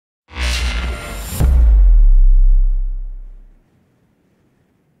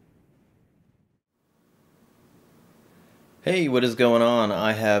Hey, what is going on?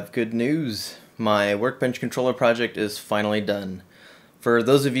 I have good news. My Workbench controller project is finally done. For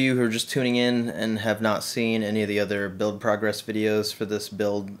those of you who are just tuning in and have not seen any of the other build progress videos for this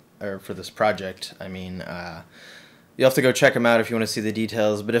build, or for this project, you'll have to go check them out if you want to see the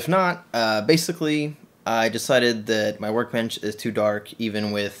details. But if not, basically, I decided that my workbench is too dark,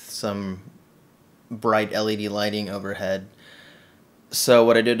 even with some bright LED lighting overhead. So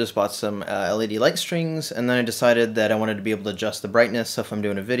what I did is bought some LED light strings, and then I decided that I wanted to be able to adjust the brightness. So if I'm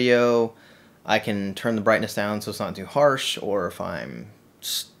doing a video, I can turn the brightness down so it's not too harsh, or if I'm,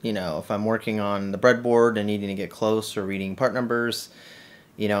 if I'm working on the breadboard and needing to get close or reading part numbers,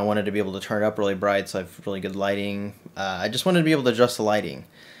 I wanted to be able to turn it up really bright so I have really good lighting. I just wanted to be able to adjust the lighting,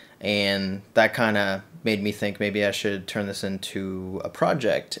 and that kind of made me think maybe I should turn this into a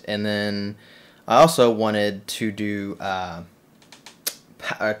project. And then I also wanted to do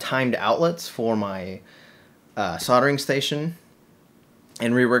timed outlets for my soldering station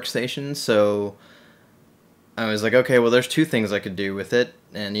and rework station. So I was like, okay, well, there's two things I could do with it.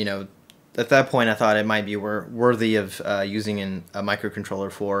 And, at that point, I thought it might be worthy of using a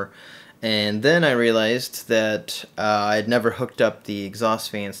microcontroller for. And then I realized that I had never hooked up the exhaust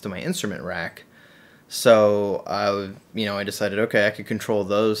fans to my instrument rack. So, I decided, okay, I could control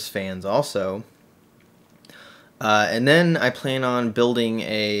those fans also. And then I plan on building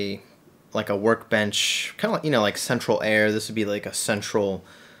a workbench, kind of like central air. This would be like a central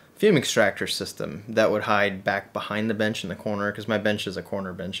fume extractor system that would hide back behind the bench in the corner, because my bench is a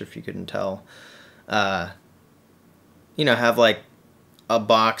corner bench, if you couldn't tell. Have like a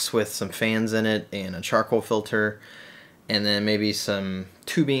box with some fans in it and a charcoal filter, and then maybe some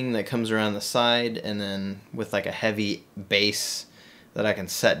tubing that comes around the side, and then with like a heavy base that I can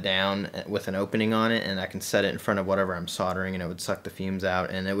set down with an opening on it, and I can set it in front of whatever I'm soldering, and it would suck the fumes out,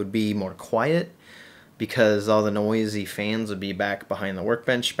 and it would be more quiet because all the noisy fans would be back behind the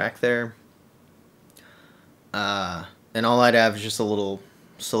workbench back there. And all I'd have is just a little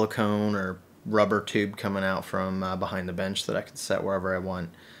silicone or rubber tube coming out from behind the bench that I could set wherever I want.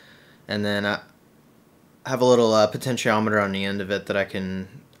 And then I have a little potentiometer on the end of it that I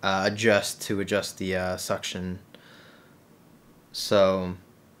can adjust the suction. So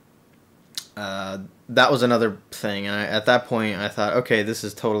that was another thing, and at that point I thought, okay, this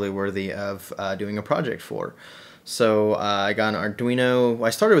is totally worthy of doing a project for. So I got an Arduino. I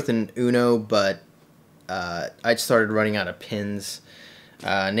started with an Uno, but I started running out of pins,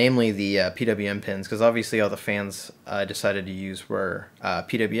 namely the PWM pins, because obviously all the fans I decided to use were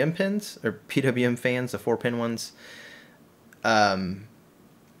PWM pins, or PWM fans, the 4-pin ones.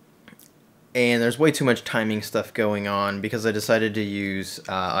 And there's way too much timing stuff going on because I decided to use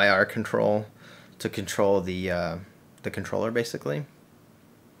IR control to control the controller, basically.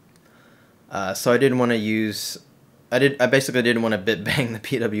 So I didn't want to use, I basically didn't want to bit bang the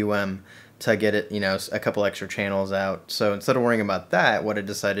PWM to get it, a couple extra channels out. So instead of worrying about that, what I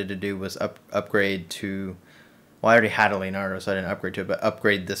decided to do was upgrade to, well, I already had a Leonardo, so I didn't upgrade to it, but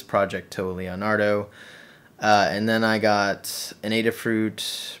upgrade this project to a Leonardo. And then I got an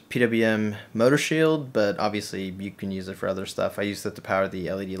Adafruit PWM motor shield, but obviously you can use it for other stuff. I used it to power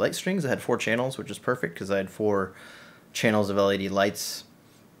the LED light strings. I had 4 channels, which is perfect because I had 4 channels of LED lights.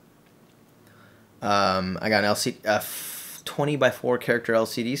 I got an 20 by 4 character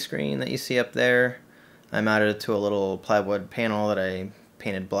LCD screen that you see up there. I mounted it to a little plywood panel that I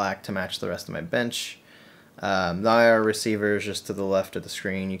painted black to match the rest of my bench. The IR receiver is just to the left of the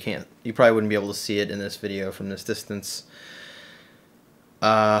screen. You probably wouldn't be able to see it in this video from this distance.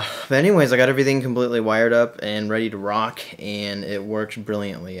 But anyways, I got everything completely wired up and ready to rock, and it works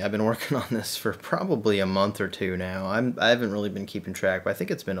brilliantly. I've been working on this for probably a month or two now. I haven't really been keeping track, but I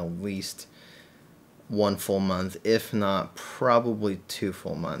think it's been at least 1 full month, if not probably 2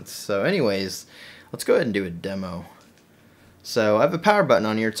 full months. So anyways, let's go ahead and do a demo. So I have a power button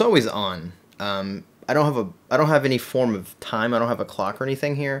on here. It's always on. I don't have any form of time. I don't have a clock or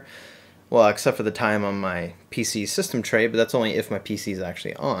anything here. Well, except for the time on my PC system tray, but that's only if my PC is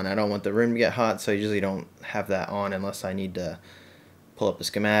actually on. I don't want the room to get hot, so I usually don't have that on unless I need to pull up a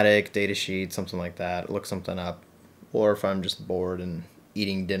schematic, data sheet, something like that, look something up. Or if I'm just bored and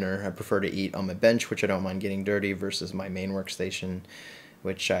eating dinner, I prefer to eat on my bench, which I don't mind getting dirty, versus my main workstation,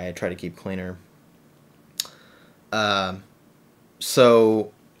 which I try to keep cleaner.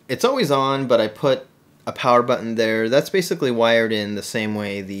 So it's always on, but I put a power button there. That's basically wired in the same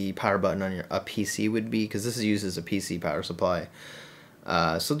way the power button on a PC would be, because this is used as a PC power supply.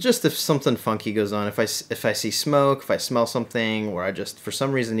 So just if something funky goes on, if I see smoke, if I smell something, or I just for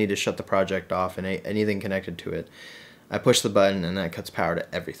some reason need to shut the project off and anything connected to it, I push the button and that cuts power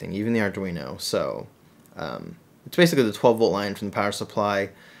to everything, even the Arduino. So It's basically the 12-volt line from the power supply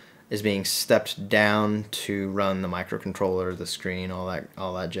is being stepped down to run the microcontroller, the screen, all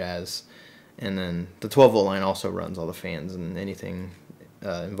that jazz. And then the 12-volt line also runs all the fans and anything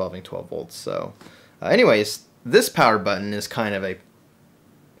involving 12 volts. So anyways, this power button is kind of a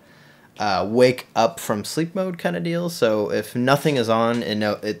wake up from sleep mode kind of deal. So if nothing is on,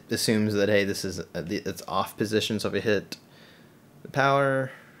 it assumes that, hey, this is it's off position. So if I hit the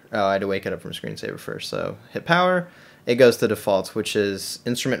power, I had to wake it up from screensaver first. So hit power, it goes to defaults, which is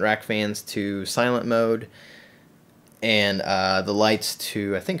instrument rack fans to silent mode, and the lights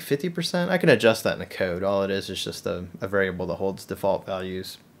to, I think, 50%. I can adjust that in the code. All it is just a variable that holds default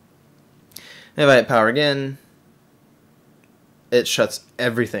values. And if I hit power again, it shuts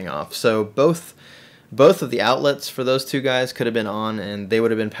everything off. So both of the outlets for those two guys could have been on, and they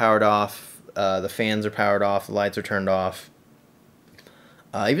would have been powered off. The fans are powered off. The lights are turned off.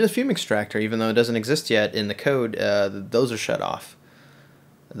 Even the Fume Extractor, even though it doesn't exist yet in the code, those are shut off.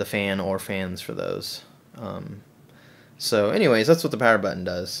 The fan or fans for those. So anyways, that's what the power button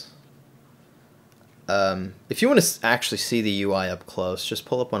does. If you want to actually see the UI up close, just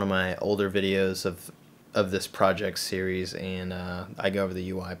pull up one of my older videos of this project series, and I go over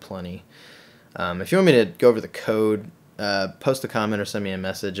the UI plenty. If you want me to go over the code, post a comment or send me a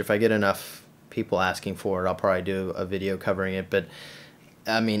message. If I get enough people asking for it, I'll probably do a video covering it. But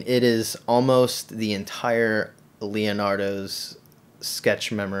I mean, it is almost the entire Leonardo's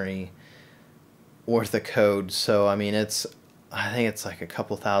sketch memory worth of code. So I mean, I think it's like a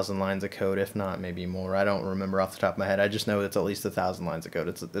couple thousand lines of code, if not maybe more. I don't remember off the top of my head. I just know it's at least 1,000 lines of code.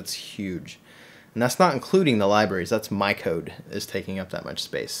 It's huge. And that's not including the libraries. That's my code is taking up that much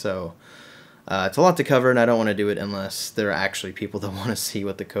space. So it's a lot to cover, and I don't want to do it unless there are actually people that want to see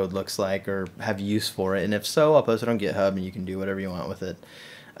what the code looks like or have use for it. And if so, I'll post it on GitHub, and you can do whatever you want with it.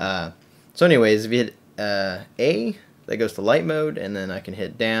 So anyways, if you hit A, that goes to light mode, and then I can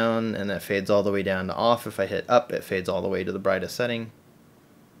hit down, and that fades all the way down to off. If I hit up, it fades all the way to the brightest setting,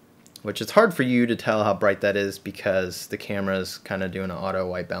 which it's hard for you to tell how bright that is because the camera is kind of doing an auto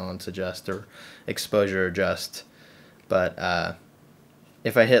white balance adjust or exposure adjust. But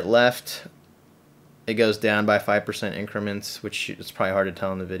if I hit left, it goes down by 5% increments, which is probably hard to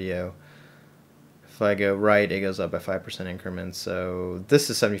tell in the video. If I go right, it goes up by 5% increments. So this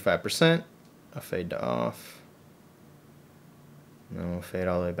is 75%. I'll fade to off. And then we'll fade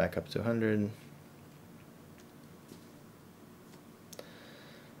all the way back up to 100.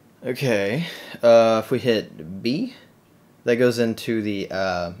 Okay, if we hit B, that goes into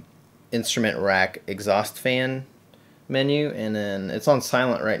the instrument rack exhaust fan menu, and then it's on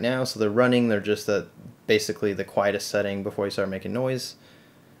silent right now, so they're running. They're just at basically the quietest setting before you start making noise.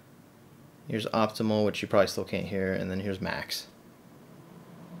 Here's optimal, which you probably still can't hear, and then here's max.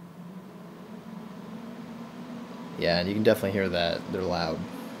 Yeah, and you can definitely hear that. They're loud.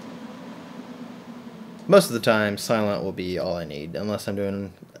 Most of the time, silent will be all I need, unless I'm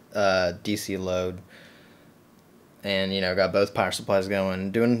doing DC load, and got both power supplies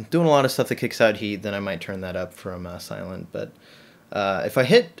going, doing a lot of stuff that kicks out heat. Then I might turn that up from silent. But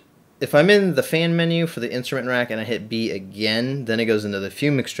if I'm in the fan menu for the instrument rack and I hit B again, then it goes into the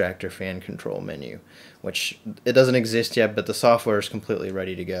Fume Extractor fan control menu, which it doesn't exist yet, but the software is completely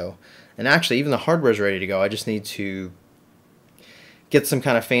ready to go. And actually, even the hardware is ready to go. I just need to get some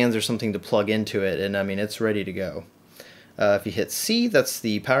kind of fans or something to plug into it, and I mean, it's ready to go. If you hit C, that's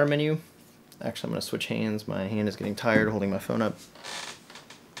the power menu. Actually, I'm going to switch hands. My hand is getting tired holding my phone up.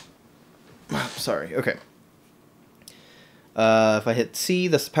 Sorry. Okay. If I hit C,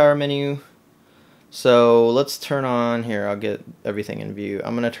 that's the power menu. So let's turn on here. I'll get everything in view.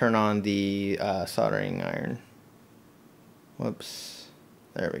 I'm going to turn on the soldering iron. Whoops.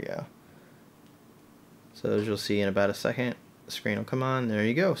 There we go. So as you'll see in about a second, the screen will come on. There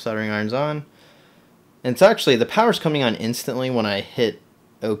you go. Soldering iron's on. And it's actually, the power's coming on instantly when I hit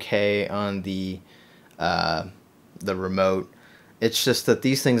OK on the remote. It's just that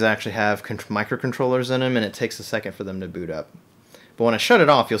these things actually have microcontrollers in them, and it takes a second for them to boot up. But when I shut it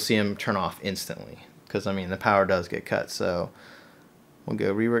off, you'll see them turn off instantly, because I mean the power does get cut. So we'll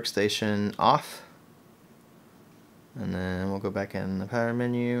go rework station off, and then we'll go back in the power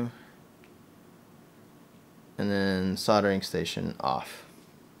menu, and then soldering station off.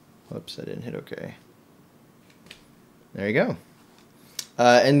 Whoops, I didn't hit OK. There you go.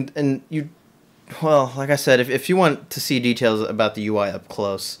 And you, well, like I said, if you want to see details about the UI up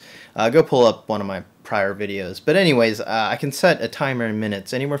close, go pull up one of my prior videos. But anyways, I can set a timer in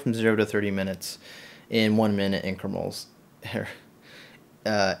minutes, anywhere from 0 to 30 minutes in 1 minute increments,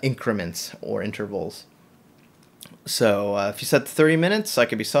 increments or intervals. So if you set 30 minutes, I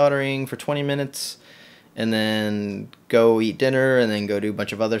could be soldering for 20 minutes. and then go eat dinner, and then go do a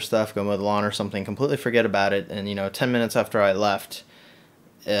bunch of other stuff, go mow the lawn or something, completely forget about it, and 10 minutes after I left,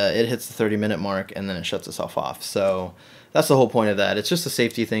 it hits the 30-minute mark, and then it shuts itself off. So that's the whole point of that. It's just a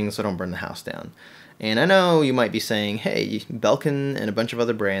safety thing so don't burn the house down. And I know you might be saying, hey, Belkin and a bunch of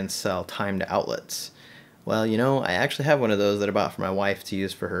other brands sell timed outlets. Well, I actually have one of those that I bought for my wife to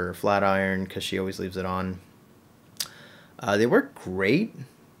use for her flat iron because she always leaves it on. They work great,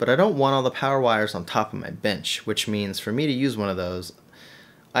 but I don't want all the power wires on top of my bench, which means for me to use one of those,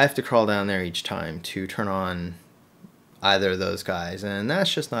 I have to crawl down there each time to turn on either of those guys, and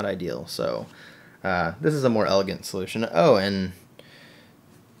that's just not ideal. So this is a more elegant solution. Oh, and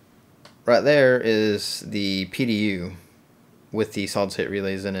right there is the PDU with the solid state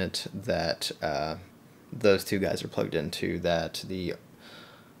relays in it that those two guys are plugged into, that the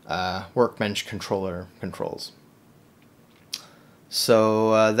Workbench controller controls.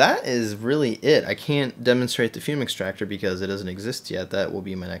 So that is really it. I can't demonstrate the Fume Extractor because it doesn't exist yet. That will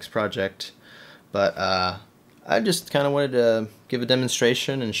be my next project. But I just kind of wanted to give a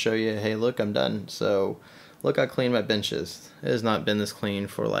demonstration and show you, hey, look, I'm done. So look how clean my bench is. It has not been this clean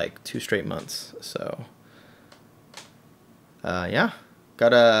for like 2 straight months. So yeah,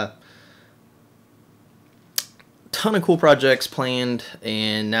 got a ton of cool projects planned,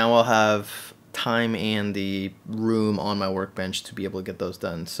 and now I'll have time and the room on my workbench to be able to get those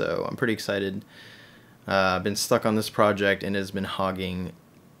done. So I'm pretty excited. I've been stuck on this project and it has been hogging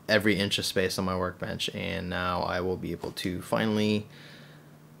every inch of space on my workbench, and now I will be able to finally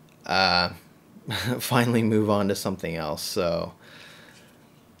finally move on to something else. So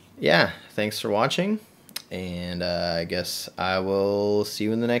yeah, thanks for watching, and I guess I will see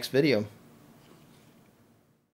you in the next video.